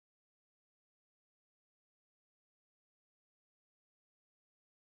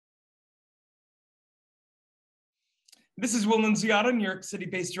This is Will Nunziata, New York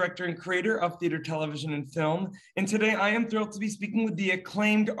City-based director and creator of theater, television, and film. And today I am thrilled to be speaking with the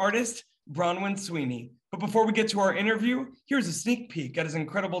acclaimed artist, Bronwyn Sweeney. But before we get to our interview, here's a sneak peek at his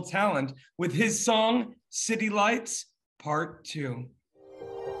incredible talent with his song, City Lights, Part 2.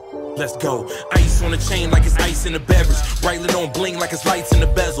 Let's go. Ice on the chain like it's ice in the beverage. Bright lit on bling like it's lights in the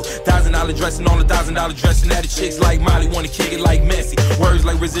bezel. $1,000 dressing on $1,000 dressing. At the chicks like Molly wanna kick it like Messi. Words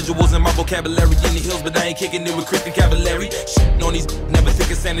like residuals in my vocabulary. In the hills, but I ain't kicking it with Christian Cavallari. Shitting on these, never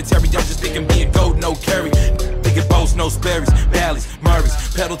thinking sanitary. I'm just thinking being gold, no carry. Thinking boats, no Sperry's, Valleys, Murrays.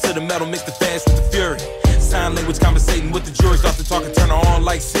 Pedal to the metal, mix the fast with the fury. Sign language conversating with the jury. Start to talk and turn her on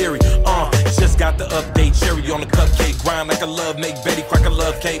like Siri. Just got the update. Cherry on the cupcake. Grind like a love, make Betty crack a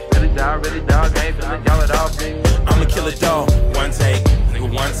love cake. Really dog, ain't feeling y'all at all, big. I'm a killer dog. One take,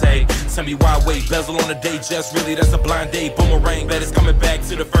 nigga, one take. Tell me why wait. Bezel on a day, just really, that's a blind date. Boomerang, bet it's coming back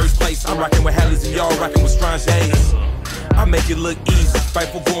to the first place. I'm rocking with Hallies and y'all rocking with Strange's. I make it look easy. Fight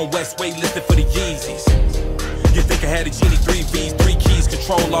for going west, way listed for the Yeezys. You think I had a genie, 3 V's, 3 keys,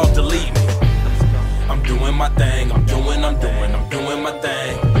 control, all delete me. I'm doing my thing, I'm doing my thing. I'm doing my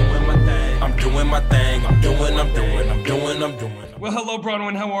thing, I'm doing. Well, hello,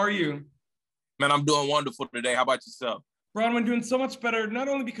 Bronwyn, how are you? Man, I'm doing wonderful today. How about yourself? Bronwyn, doing so much better, not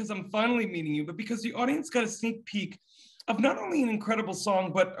only because I'm finally meeting you, but because the audience got a sneak peek of not only an incredible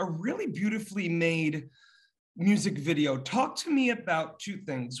song, but a really beautifully made music video. Talk to me about two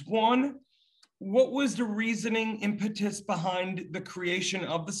things. One, what was the reasoning, impetus behind the creation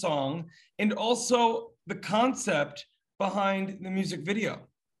of the song, and also the concept behind the music video?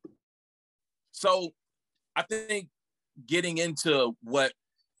 So I think getting into what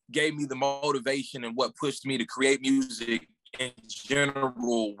gave me the motivation and what pushed me to create music in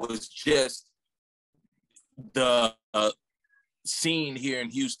general was just the scene here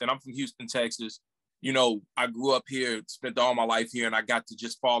in Houston. I'm from Houston, Texas. You know, I grew up here, spent all my life here, and I got to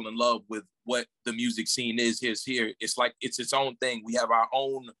just fall in love with what the music scene is here. It's like, it's its own thing. We have our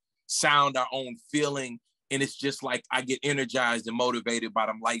own sound, our own feeling, and it's just like I get energized and motivated by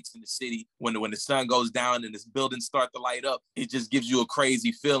them lights in the city. When the sun goes down and this buildings start to light up, it just gives you a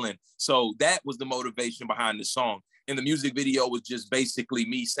crazy feeling. So that was the motivation behind the song. And the music video was just basically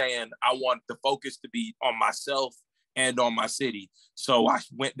me saying, I want the focus to be on myself and on my city. So I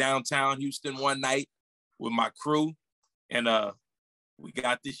went downtown Houston one night with my crew, and we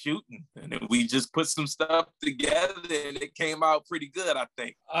got to shooting, and then we just put some stuff together, and it came out pretty good, I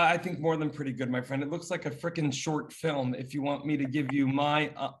think. I think more than pretty good, my friend. It looks like a freaking short film, if you want me to give you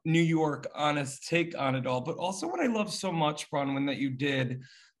my New York honest take on it all. But also what I love so much, Bronwyn, that you did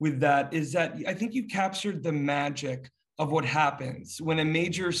with that is that I think you captured the magic of what happens when a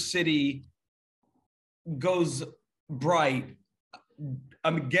major city goes bright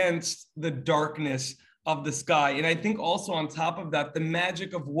against the darkness of the sky. And I think also on top of that, the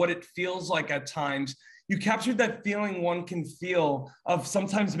magic of what it feels like at times, you captured that feeling one can feel of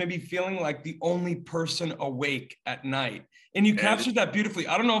sometimes maybe feeling like the only person awake at night. And you captured that beautifully.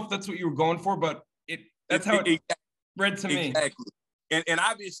 I don't know if that's what you were going for, but that's how it read to me. Exactly. And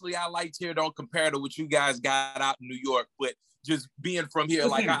obviously our lights here don't compare to what you guys got out in New York, but just being from here,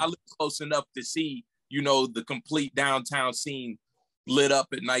 like I live close enough to see, you know, the complete downtown scene lit up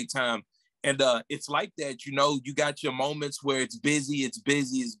at nighttime. And it's like that, you know, you got your moments where it's busy,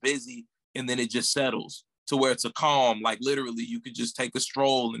 and then it just settles to where it's a calm, like literally you could just take a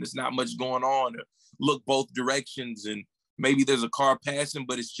stroll and there's not much going on, or look both directions and maybe there's a car passing,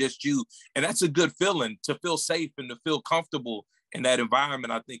 but it's just you. And that's a good feeling, to feel safe and to feel comfortable in that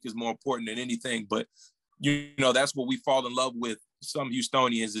environment, I think is more important than anything. But, you know, that's what we fall in love with, some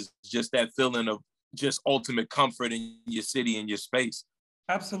Houstonians, is just that feeling of just ultimate comfort in your city and your space.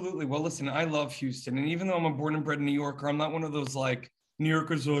 Absolutely. Well, listen, I love Houston. And even though I'm a born and bred New Yorker, I'm not one of those like New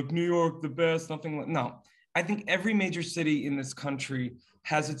Yorkers are like, New York, the best, nothing like, no. I think every major city in this country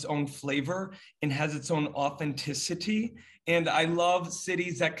has its own flavor and has its own authenticity. And I love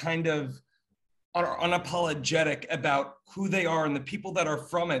cities that kind of are unapologetic about who they are and the people that are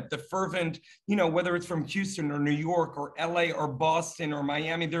from it, the fervent, you know, whether it's from Houston or New York or LA or Boston or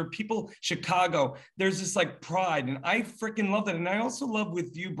Miami, there are people, Chicago, there's this like pride, and I freaking love that. And I also love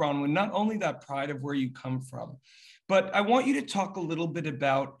with you, Bronwyn, not only that pride of where you come from, but I want you to talk a little bit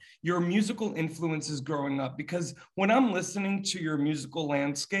about your musical influences growing up, because when I'm listening to your musical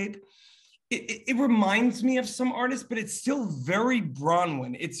landscape, it reminds me of some artists, but it's still very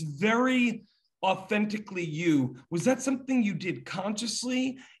Bronwyn. It's very authentically you. Was that something you did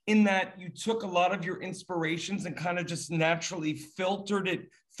consciously, in that you took a lot of your inspirations and kind of just naturally filtered it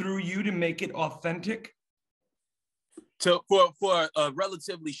through you to make it authentic? For a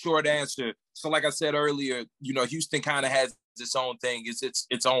relatively short answer, so like I said earlier, you know, Houston kind of has its own thing. It's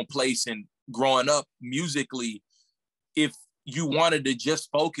its own place. And growing up musically, if you wanted to just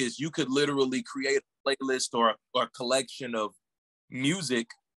focus, you could literally create a playlist or a collection of music.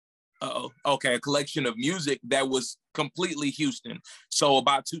 A collection of music that was completely Houston. So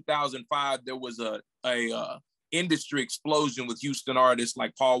about 2005, there was a industry explosion with Houston artists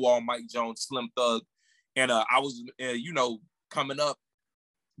like Paul Wall, Mike Jones, Slim Thug. And I was, you know, coming up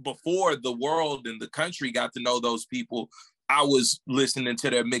before the world and the country got to know those people. I was listening to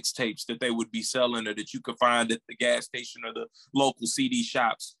their mixtapes that they would be selling or that you could find at the gas station or the local CD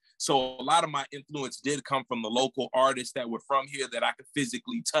shops. So a lot of my influence did come from the local artists that were from here that I could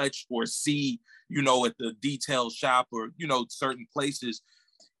physically touch or see, you know, at the detail shop or, you know, certain places.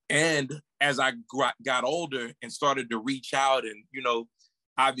 And as I got older and started to reach out and, you know,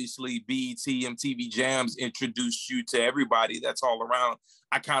 obviously BET, MTV Jams introduced you to everybody that's all around.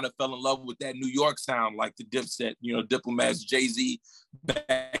 I kind of fell in love with that New York sound, like the Dipset, you know, Diplomats, Jay-Z,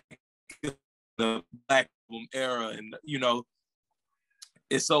 back in the Black Album era. And, you know,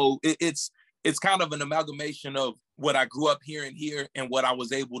 it's kind of an amalgamation of what I grew up hearing here and what I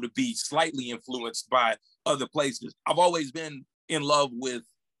was able to be slightly influenced by other places. I've always been in love with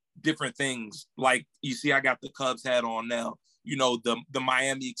different things. Like, you see, I got the Cubs hat on now. You know, the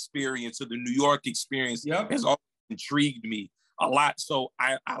Miami experience or the New York experience has always intrigued me a lot. So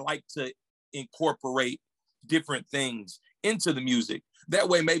I like to incorporate different things into the music. That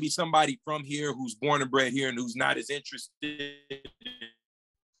way, maybe somebody from here who's born and bred here and who's not as interested in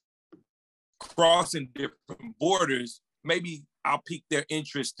crossing different borders, maybe I'll pique their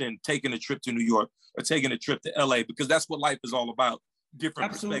interest in taking a trip to New York or taking a trip to LA, because that's what life is all about.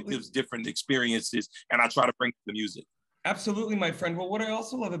 Different perspectives, different experiences, and I try to bring the music. Absolutely, my friend. Well, what I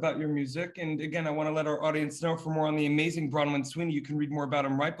also love about your music, and again, I want to let our audience know for more on the amazing Bronwyn Sweeney, you can read more about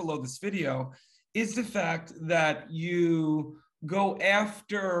him right below this video, is the fact that you go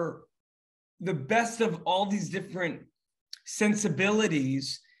after the best of all these different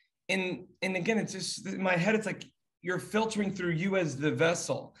sensibilities. And again, it's just in my head, it's like you're filtering through you as the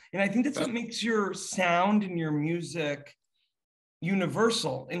vessel. And I think that's what makes your sound and your music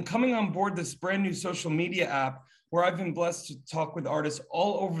universal. And coming on board this brand new social media app, where I've been blessed to talk with artists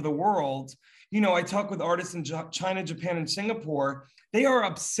all over the world. You know, I talk with artists in China, Japan, and Singapore. They are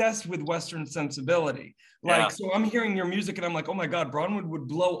obsessed with Western sensibility. Like, so I'm hearing your music and I'm like, oh my God, Bronwyn would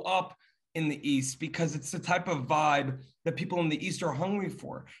blow up in the East because it's the type of vibe that people in the East are hungry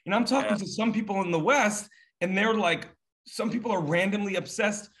for. And I'm talking to some people in the West and they're like, some people are randomly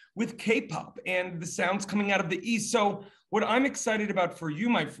obsessed with K-pop and the sounds coming out of the East. So what I'm excited about for you,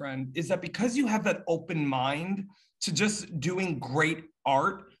 my friend, is that because you have that open mind to just doing great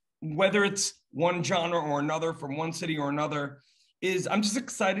art, whether it's one genre or another, from one city or another, is I'm just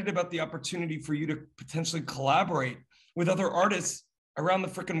excited about the opportunity for you to potentially collaborate with other artists around the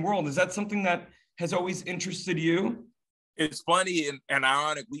freaking world. Is that something that has always interested you? It's funny and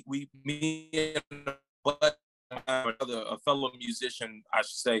ironic. Me and a fellow musician, I should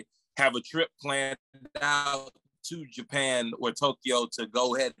say, have a trip planned out to Japan or Tokyo to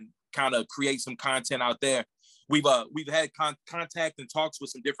go ahead and kind of create some content out there. We've had contact and talks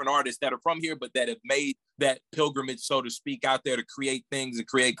with some different artists that are from here, but that have made that pilgrimage, so to speak, out there to create things and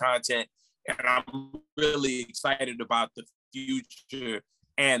create content. And I'm really excited about the future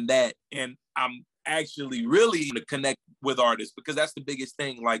and that. And I'm actually really to connect with artists, because that's the biggest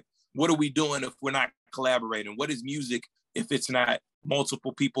thing. Like, what are we doing if we're not collaborating? What is music if it's not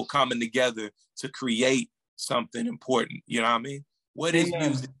multiple people coming together to create something important? You know what I mean? What is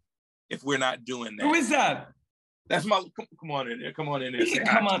music if we're not doing that? Who is that? That's my, come on in there. Come on in there. Say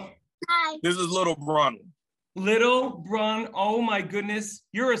come hi. on. Hi. This is little Bronwyn. Little Bron, oh my goodness.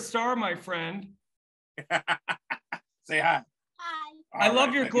 You're a star, my friend. Say hi. Hi. I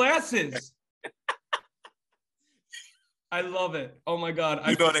love your glasses. I love it. Oh my God.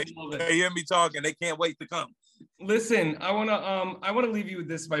 I love it. They hear me talking. They can't wait to come. Listen, I wanna leave you with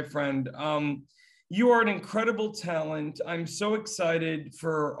this, my friend. You are an incredible talent. I'm so excited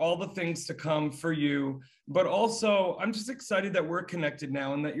for all the things to come for you, but also I'm just excited that we're connected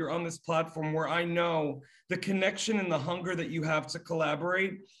now and that you're on this platform where I know the connection and the hunger that you have to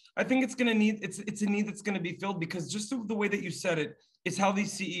collaborate. I think it's a need that's gonna be filled, because just the way that you said it is how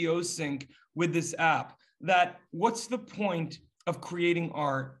these CEOs sync with this app. That what's the point of creating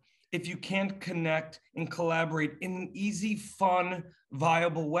art if you can't connect and collaborate in an easy, fun,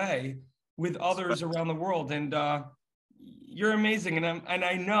 viable way with others around the world? And you're amazing. And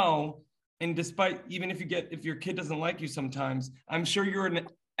I know, and despite, even if your kid doesn't like you sometimes, I'm sure you're an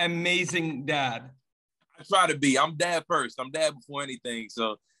amazing dad. try to be. I'm dad first. I'm dad before anything.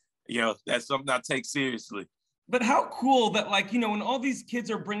 So, you know, that's something I take seriously. But how cool that, like, you know, when all these kids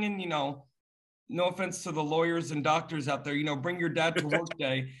are bringing, you know, no offense to the lawyers and doctors out there, you know, bring your dad to work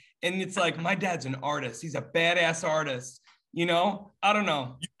day. And it's like, my dad's an artist. He's a badass artist. You know, I don't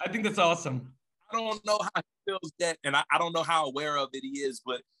know. I think that's awesome. I don't know how he feels that, and I don't know how aware of it he is,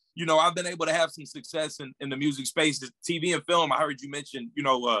 but, you know, I've been able to have some success in the music space, TV and film. I heard you mention, you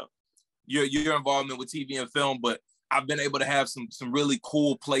know, your involvement with TV and film, but I've been able to have some really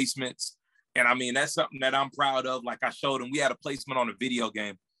cool placements. And I mean, that's something that I'm proud of. Like I showed him, we had a placement on a video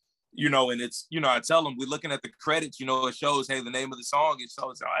game, you know, and it's, you know, I tell him, we're looking at the credits, you know, it shows, hey, the name of the song. It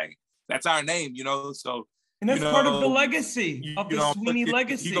shows, like, that's our name, you know, so. And that's, you know, part of the legacy you, of you the know, Sweeney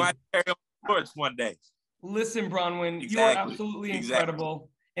legacy. You're going to have to carry on torch one day. Listen, Bronwyn, exactly. You are absolutely incredible.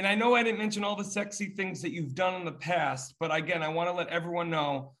 And I know I didn't mention all the sexy things that you've done in the past, but again, I want to let everyone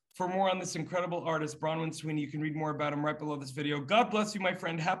know, for more on this incredible artist, Bronwyn Sweeney, you can read more about him right below this video. God bless you, my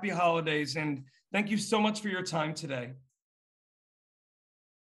friend. Happy holidays. And thank you so much for your time today.